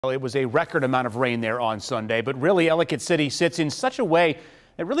It was a record amount of rain there on Sunday, but really Ellicott City sits in such a way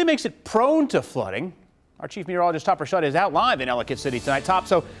that really makes it prone to flooding. Our Chief Meteorologist Topper Shutt is out live in Ellicott City tonight. Top,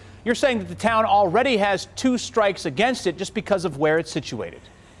 so you're saying that the town already has 2 strikes against it just because of where it's situated?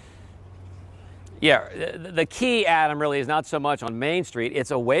 Yeah, the key, Adam, really is not so much on Main Street. It's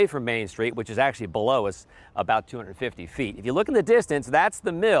away from Main Street, which is actually below us about 250 feet. If you look in the distance, that's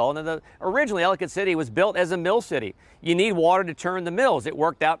the mill. And originally, Ellicott City was built as a mill city. You need water to turn the mills. It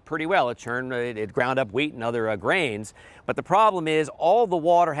worked out pretty well. It ground up wheat and other grains. But the problem is all the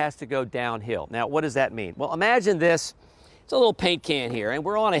water has to go downhill. Now, what does that mean? Well, imagine this. It's a little paint can here, and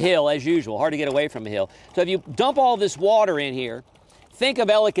we're on a hill as usual. Hard to get away from a hill. So if you dump all this water in here, think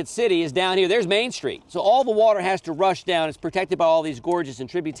of Ellicott City as down here. There's Main Street. So all the water has to rush down. It's protected by all these gorges and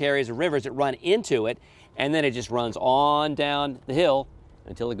tributaries of rivers that run into it, and then it just runs on down the hill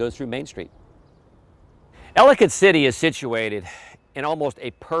until it goes through Main Street. Ellicott City is situated in almost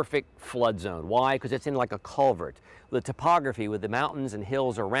a perfect flood zone. Why? Because it's in like a culvert. The topography with the mountains and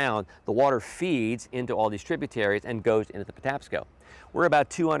hills around, the water feeds into all these tributaries and goes into the Patapsco. We're about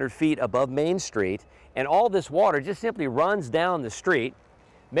 200 feet above Main Street, and all this water just simply runs down the street,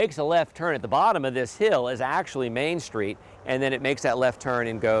 makes a left turn. At the bottom of this hill is actually Main Street, and then it makes that left turn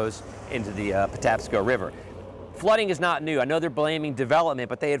and goes into the Patapsco River. Flooding is not new. I know they're blaming development,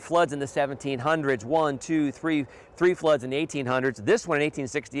 but they had floods in the 1700s, 1, 2, 3 floods in the 1800s. This one in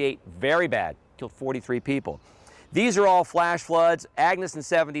 1868, very bad, killed 43 people. These are all flash floods. Agnes in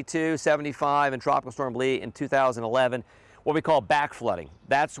 72, 75, and Tropical Storm Lee in 2011. What we call back flooding.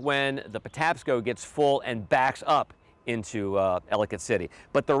 That's when the Patapsco gets full and backs up into Ellicott City.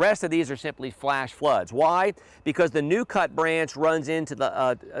 But the rest of these are simply flash floods. Why? Because the New Cut branch runs into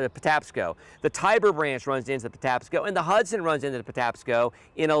the Patapsco, the Tiber branch runs into the Patapsco, and the Hudson runs into the Patapsco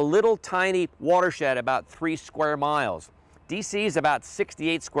in a little tiny watershed about 3 square miles. DC is about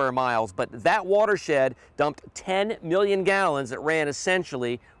 68 square miles, but that watershed dumped 10 million gallons that ran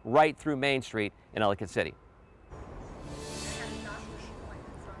essentially right through Main Street in Ellicott City.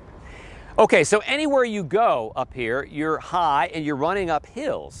 Okay, so anywhere you go up here, you're high and you're running up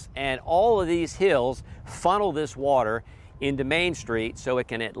hills, and all of these hills funnel this water into Main Street so it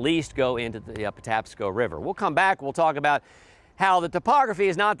can at least go into the Patapsco River. We'll come back, we'll talk about how the topography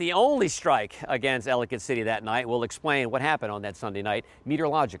is not the only strike against Ellicott City that night. We'll explain what happened on that Sunday night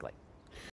meteorologically.